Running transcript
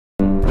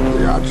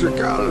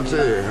theatricality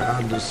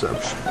and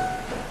deception.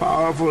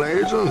 Powerful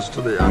agents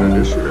to the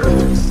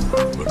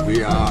uninitiated. But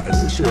we are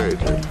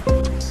initiated.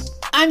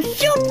 I'm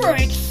super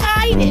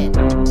excited!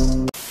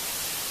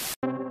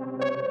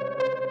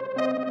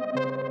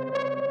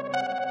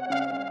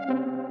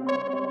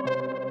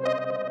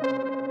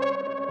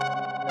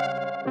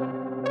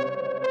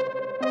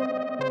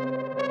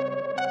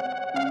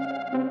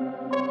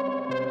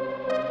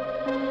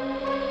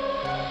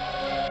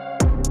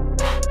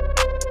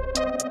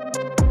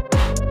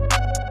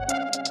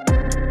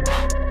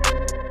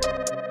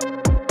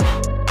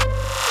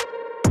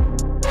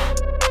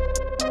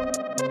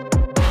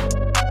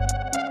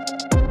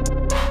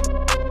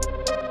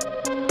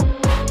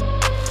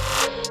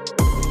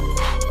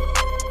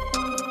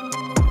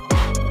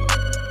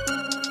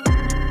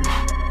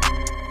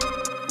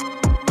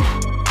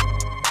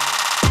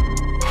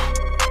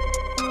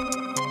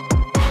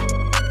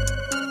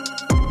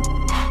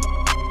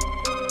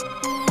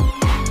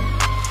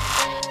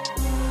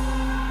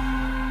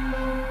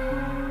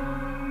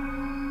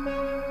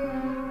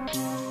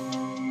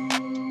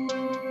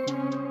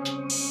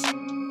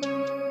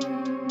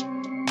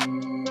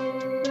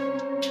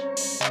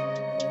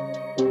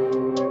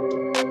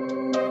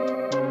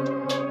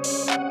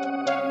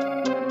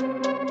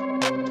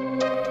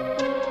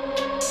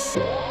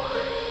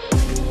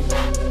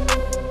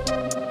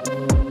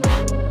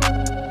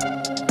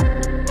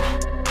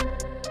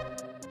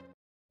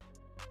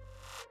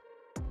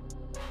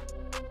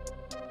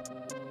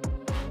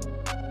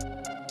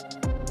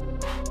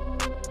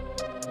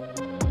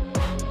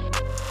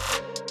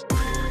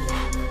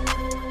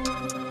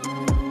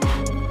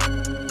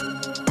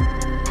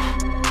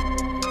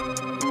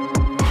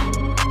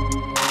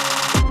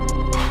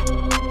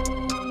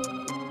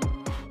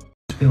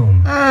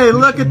 Hey,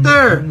 look at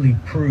there! Only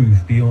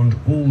prove beyond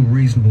all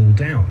reasonable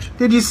doubt.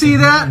 Did you see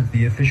that?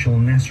 The official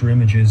NASA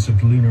images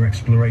of lunar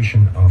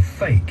exploration are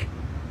fake.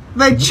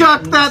 They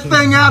chucked that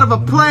thing out of a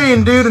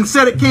plane, dude, and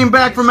said it came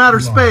back from outer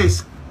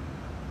space.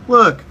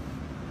 Look.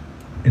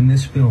 In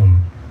this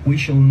film, we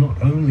shall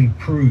not only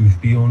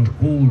prove beyond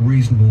all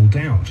reasonable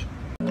doubt.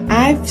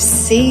 I've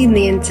seen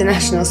the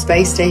International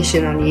Space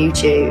Station on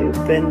YouTube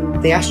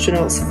and the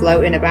astronauts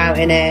floating about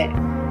in it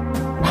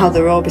while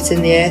they're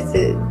orbiting the Earth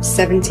at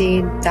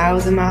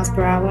 17,000 miles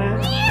per hour.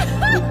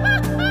 You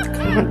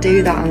can't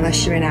do that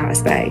unless you're in outer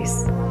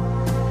space.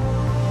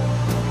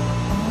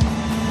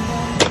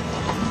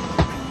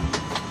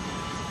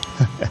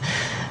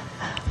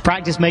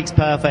 Practice makes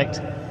perfect.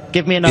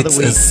 Give me another week.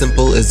 It's as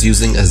simple as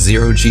using a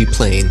zero-G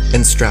plane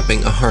and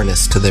strapping a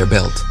harness to their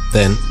belt.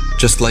 Then,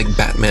 just like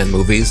Batman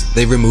movies,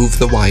 they remove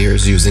the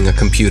wires using a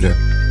computer.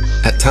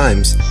 At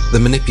times, the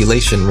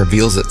manipulation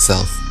reveals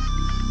itself.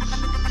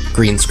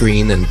 Green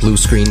screen and blue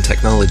screen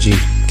technology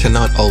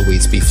cannot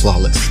always be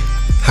flawless.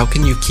 How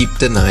can you keep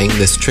denying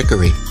this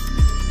trickery?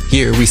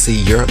 Here we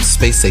see Europe's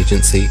space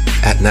agency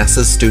at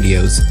NASA's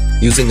studios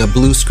using a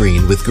blue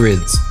screen with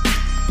grids.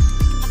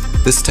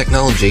 This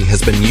technology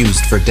has been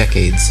used for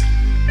decades.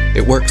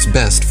 It works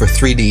best for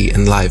 3D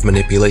and live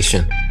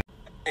manipulation.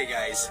 Hey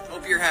guys,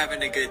 hope you're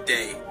having a good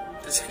day.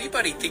 Does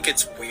anybody think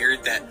it's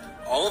weird that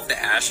all of the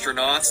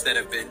astronauts that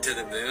have been to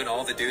the moon,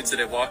 all the dudes that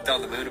have walked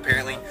on the moon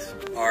apparently,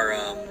 are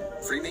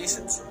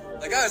Freemasons?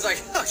 Like, I was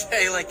like,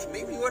 okay, like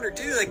maybe one or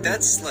two, like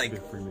that's like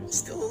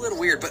still a little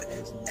weird, but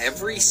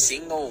every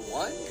single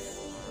one?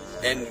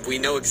 And we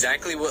know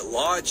exactly what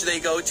lodge they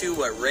go to,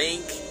 what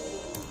rank.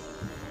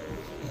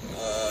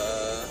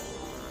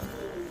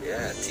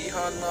 Yeah,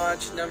 Tejon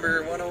Lodge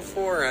number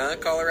 104, huh?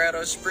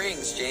 Colorado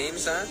Springs,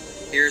 James, huh?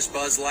 Here's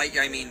Buzz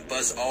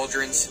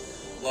Aldrin's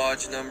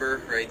lodge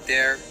number right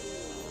there.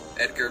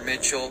 Edgar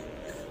Mitchell.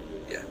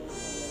 Yeah.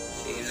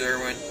 James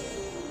Irwin.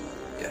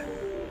 Yeah.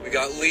 We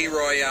got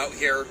Leroy out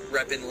here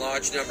repping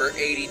lodge number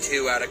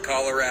 82 out of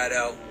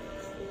Colorado.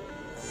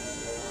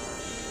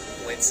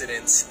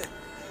 Coincidence?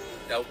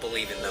 Don't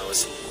believe in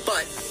those.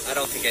 But I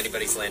don't think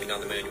anybody's landing on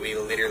the moon. We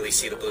literally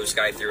see the blue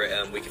sky through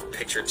it. We can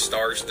picture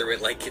stars through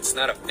it. Like, it's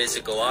not a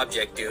physical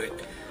object, dude.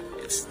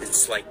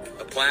 It's like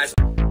a plasma.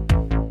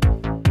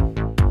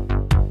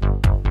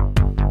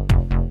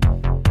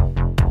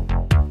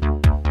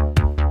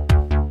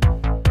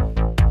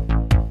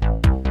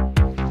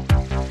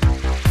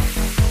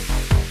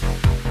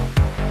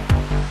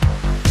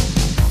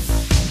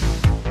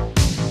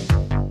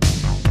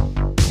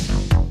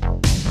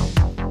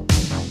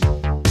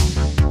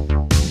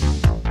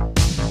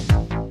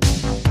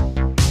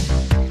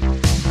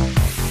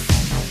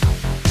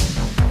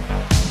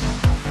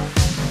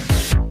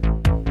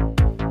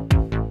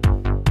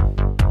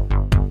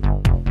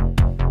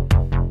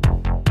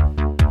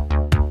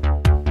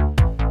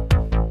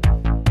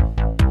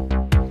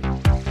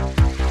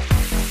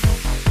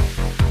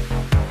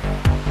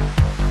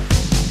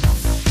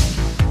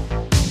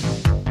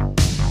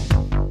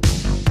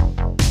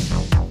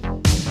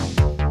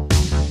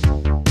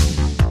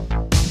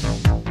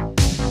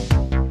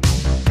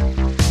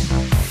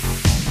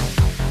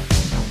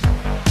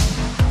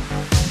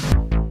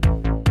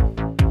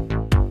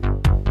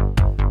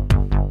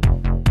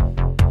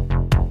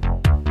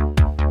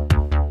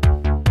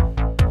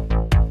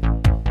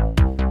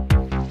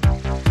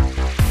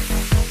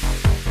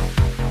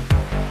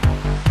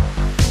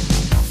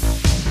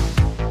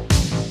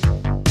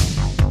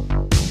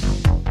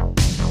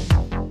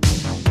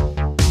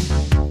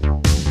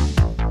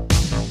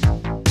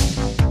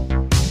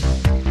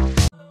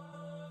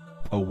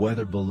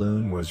 weather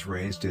balloon was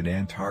raised in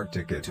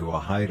Antarctica to a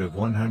height of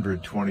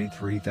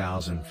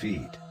 123,000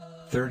 feet,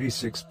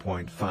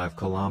 36.5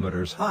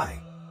 kilometers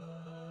high.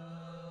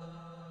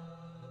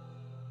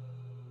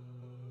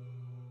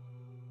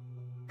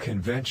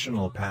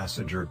 Conventional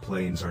passenger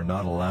planes are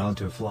not allowed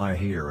to fly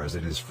here as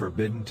it is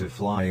forbidden to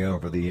fly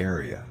over the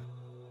area.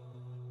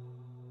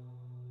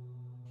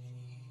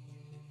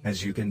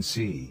 As you can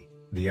see,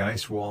 the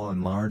ice wall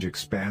and large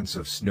expanse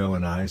of snow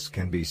and ice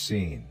can be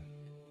seen.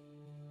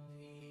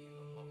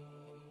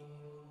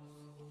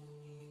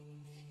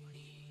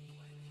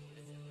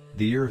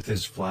 The Earth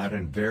is flat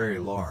and very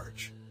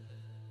large.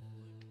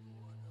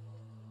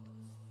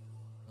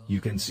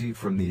 You can see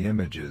from the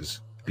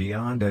images,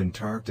 beyond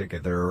Antarctica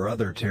there are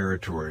other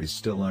territories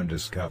still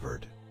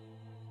undiscovered.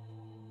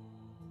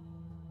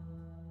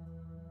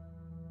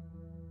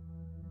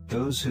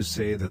 Those who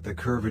say that the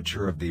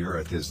curvature of the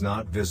Earth is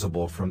not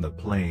visible from the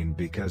plane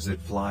because it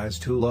flies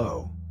too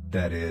low,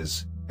 that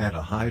is, at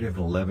a height of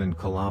 11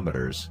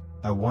 kilometers,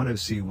 I want to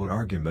see what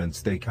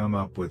arguments they come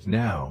up with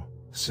now,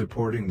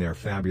 supporting their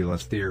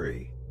fabulous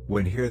theory,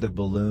 when here the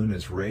balloon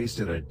is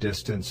raised at a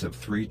distance of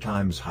 3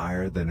 times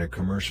higher than a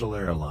commercial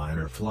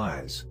airliner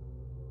flies.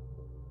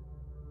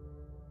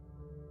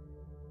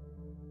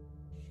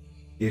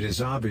 It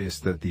is obvious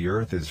that the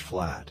Earth is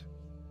flat.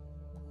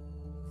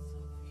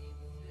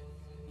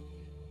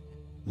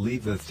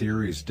 Leave the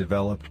theories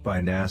developed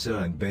by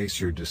NASA and base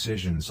your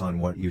decisions on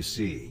what you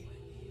see,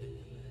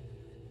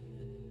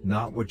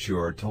 not what you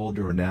are told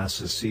or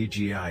NASA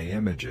CGI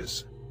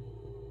images.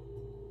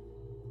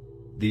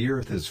 The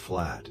Earth is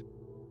flat.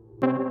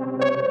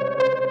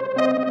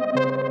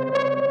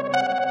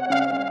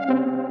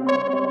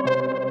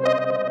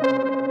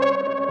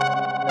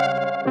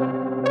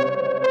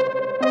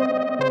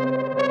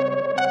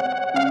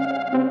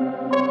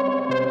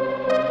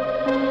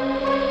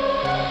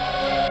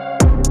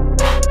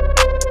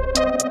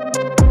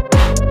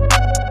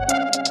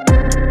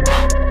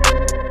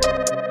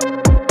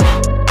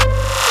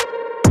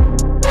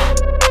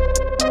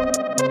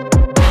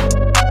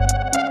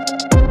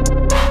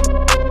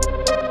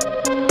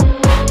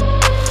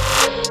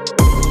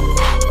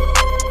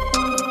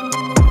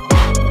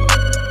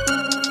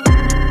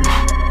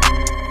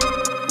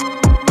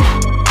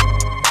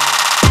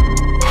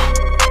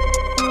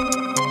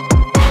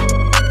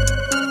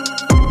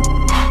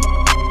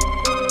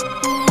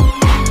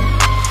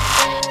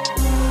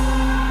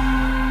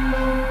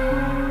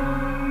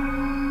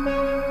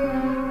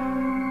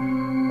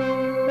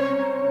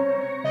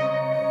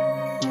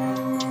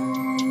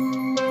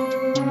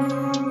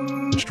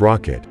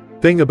 Rocket.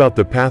 Thing about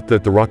the path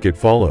that the rocket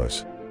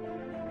follows.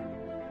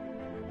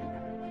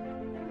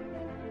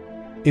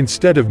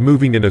 Instead of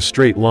moving in a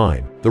straight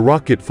line, the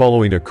rocket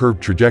following a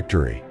curved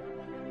trajectory.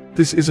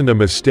 This isn't a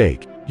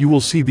mistake, you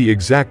will see the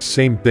exact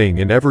same thing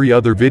in every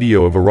other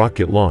video of a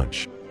rocket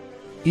launch.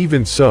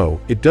 Even so,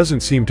 it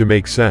doesn't seem to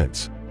make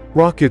sense.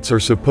 Rockets are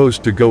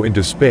supposed to go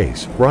into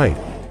space, right?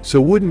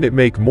 So wouldn't it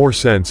make more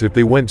sense if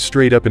they went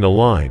straight up in a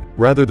line,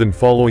 rather than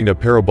following a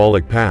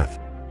parabolic path?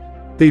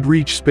 They'd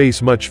reach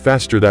space much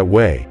faster that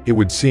way, it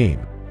would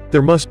seem.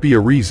 There must be a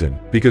reason,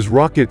 because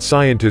rocket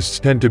scientists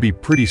tend to be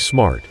pretty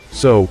smart,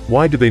 so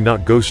why do they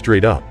not go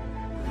straight up?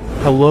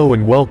 Hello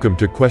and welcome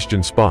to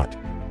Question Spot.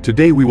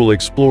 Today we will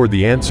explore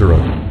the answer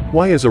of,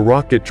 why is a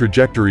rocket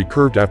trajectory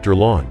curved after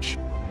launch?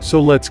 So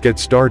let's get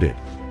started.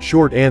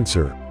 Short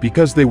answer,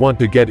 because they want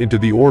to get into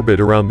the orbit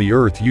around the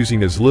Earth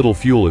using as little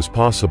fuel as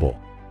possible.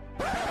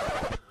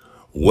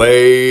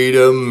 Wait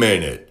a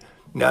minute.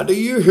 Now, do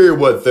you hear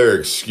what their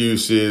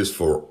excuse is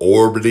for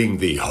orbiting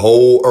the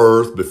whole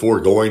Earth before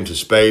going to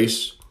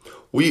space?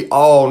 We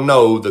all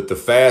know that the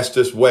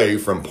fastest way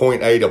from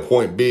point A to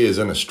point B is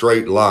in a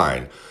straight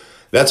line.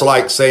 That's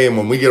like saying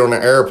when we get on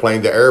an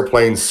airplane, the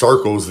airplane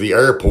circles the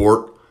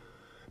airport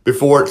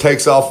before it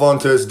takes off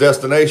onto its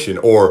destination.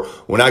 Or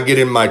when I get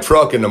in my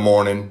truck in the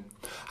morning,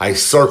 I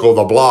circle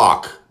the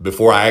block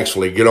before I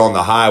actually get on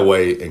the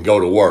highway and go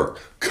to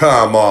work.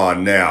 Come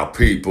on now,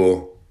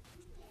 people.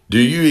 Do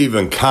you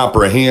even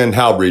comprehend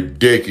how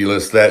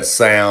ridiculous that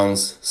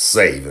sounds?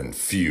 Saving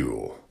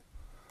fuel.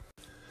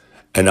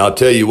 And I'll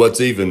tell you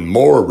what's even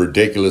more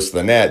ridiculous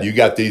than that. You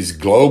got these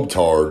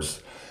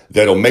globetards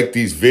that'll make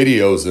these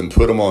videos and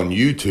put them on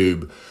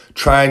YouTube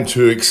trying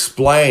to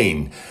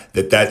explain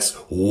that that's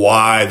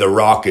why the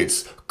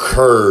rockets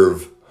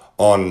curve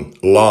on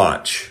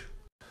launch.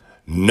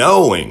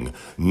 Knowing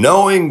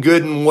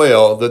good and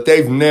well that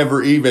they've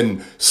never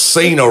even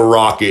seen a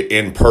rocket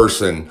in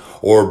person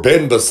or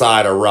been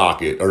beside a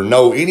rocket or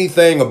know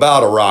anything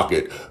about a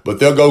rocket, but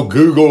they'll go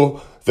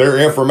Google their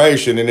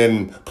information and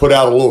then put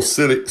out a little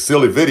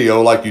silly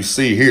video like you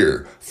see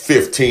here,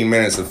 15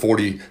 minutes and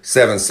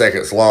 47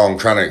 seconds long,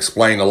 trying to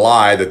explain a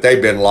lie that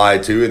they've been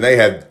lied to, and they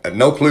have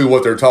no clue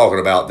what they're talking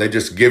about. They're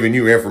just giving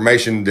you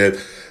information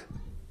that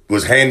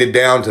was handed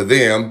down to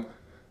them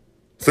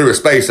through a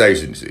space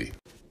agency.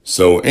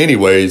 So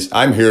anyways,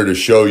 I'm here to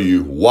show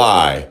you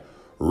why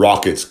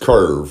rockets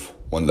curve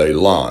when they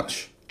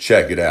launch.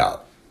 Check it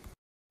out.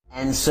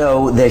 And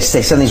so they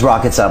send these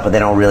rockets up, but they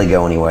don't really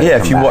go anywhere. Yeah,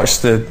 if you watch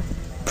the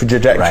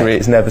trajectory, right.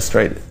 It's never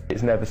straight.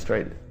 It's never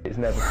straight. It's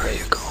never straight. Where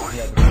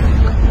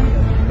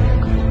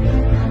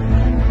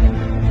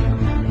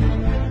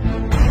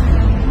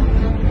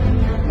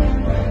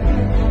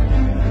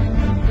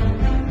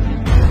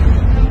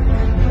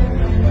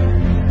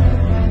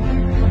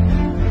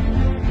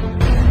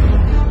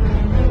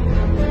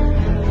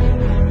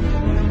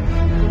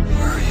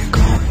are you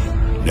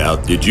going? Now,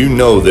 did you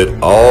know that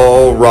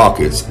all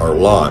rockets are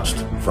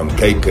launched from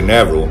Cape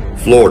Canaveral,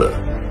 Florida?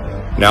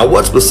 Now,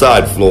 what's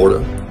beside Florida?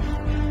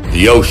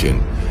 The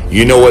ocean.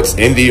 You know what's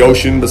in the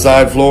ocean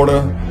beside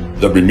Florida?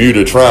 The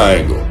Bermuda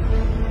Triangle.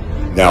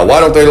 Now, why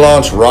don't they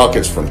launch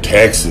rockets from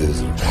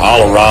Texas,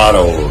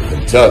 Colorado, or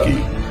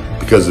Kentucky?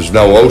 Because there's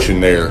no ocean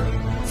there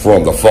for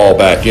them to fall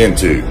back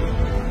into.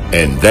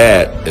 And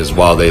that is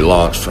why they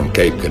launched from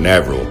Cape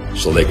Canaveral,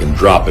 so they can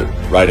drop it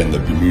right in the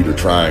Bermuda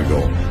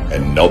Triangle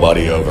and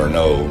nobody ever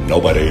know,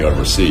 nobody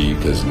ever see,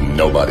 because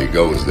nobody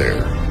goes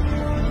there.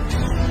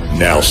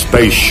 Now,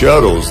 space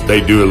shuttles,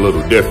 they do a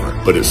little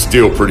different, but it's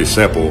still pretty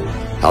simple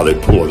how they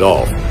pull it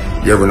off.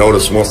 You ever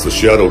notice once the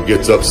shuttle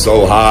gets up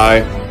so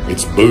high,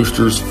 its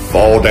boosters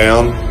fall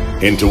down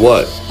into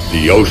what?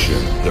 The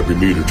ocean, the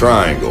Bermuda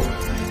Triangle.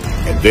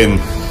 And then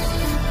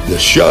the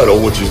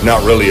shuttle, which is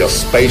not really a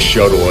space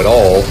shuttle at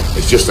all,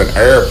 it's just an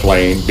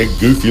airplane, big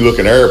goofy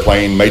looking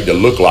airplane made to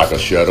look like a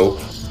shuttle.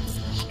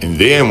 And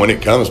then when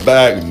it comes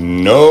back,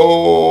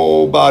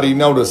 nobody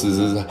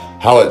notices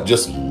how it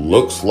just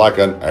looks like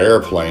an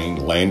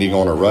airplane landing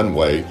on a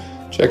runway.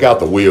 Check out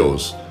the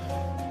wheels.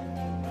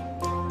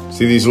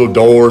 See these little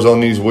doors on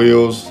these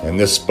wheels? And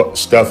this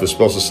stuff is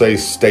supposed to say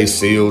stay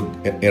sealed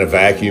in a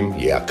vacuum?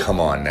 Yeah, come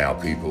on now,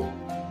 people.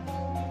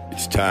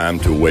 It's time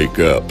to wake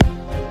up.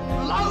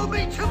 Blow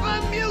me to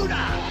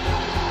Bermuda!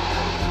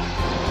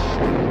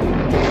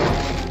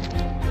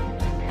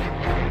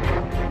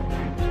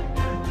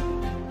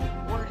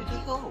 Where did he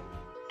go?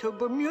 To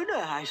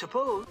Bermuda, I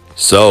suppose.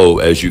 So,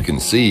 as you can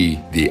see,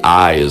 the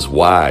eye is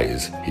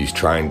wise. He's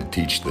trying to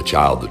teach the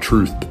child the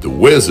truth. But the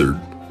wizard,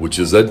 which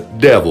is a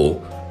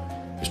devil,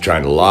 is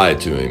trying to lie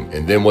to him.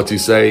 And then what's he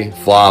say?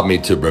 Fly me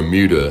to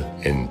Bermuda,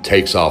 and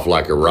takes off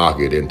like a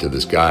rocket into the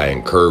sky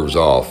and curves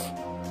off,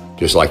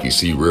 just like you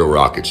see real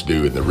rockets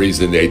do. And the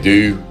reason they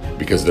do,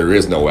 because there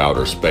is no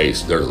outer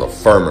space. There's a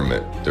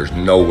firmament. There's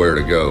nowhere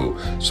to go.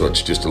 So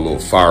it's just a little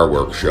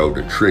fireworks show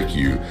to trick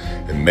you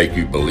and make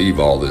you believe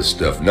all this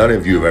stuff. None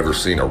of you have ever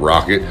seen a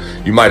rocket.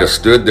 You might have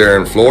stood there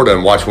in Florida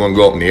and watched one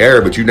go up in the air,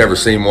 but you've never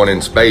seen one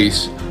in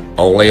space.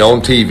 Only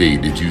on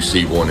TV did you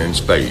see one in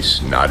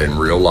space, not in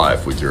real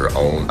life with your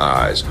own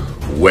eyes.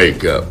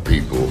 Wake up,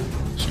 people.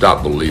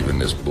 Stop believing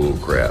this bull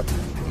crap.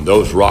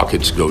 Those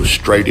rockets go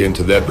straight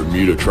into that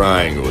Bermuda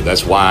Triangle.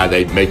 That's why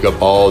they make up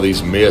all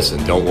these myths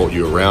and don't want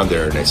you around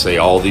there. And they say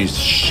all these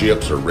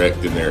ships are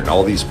wrecked in there and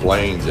all these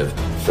planes have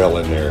fell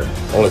in there.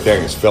 Only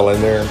thing that's fell in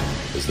there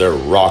is their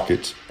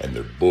rockets and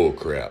their bull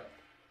crap.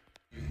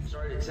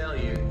 Sorry to tell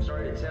you.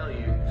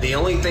 The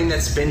only thing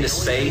that's been to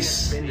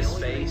space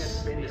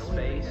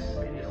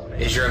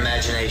is your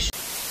imagination.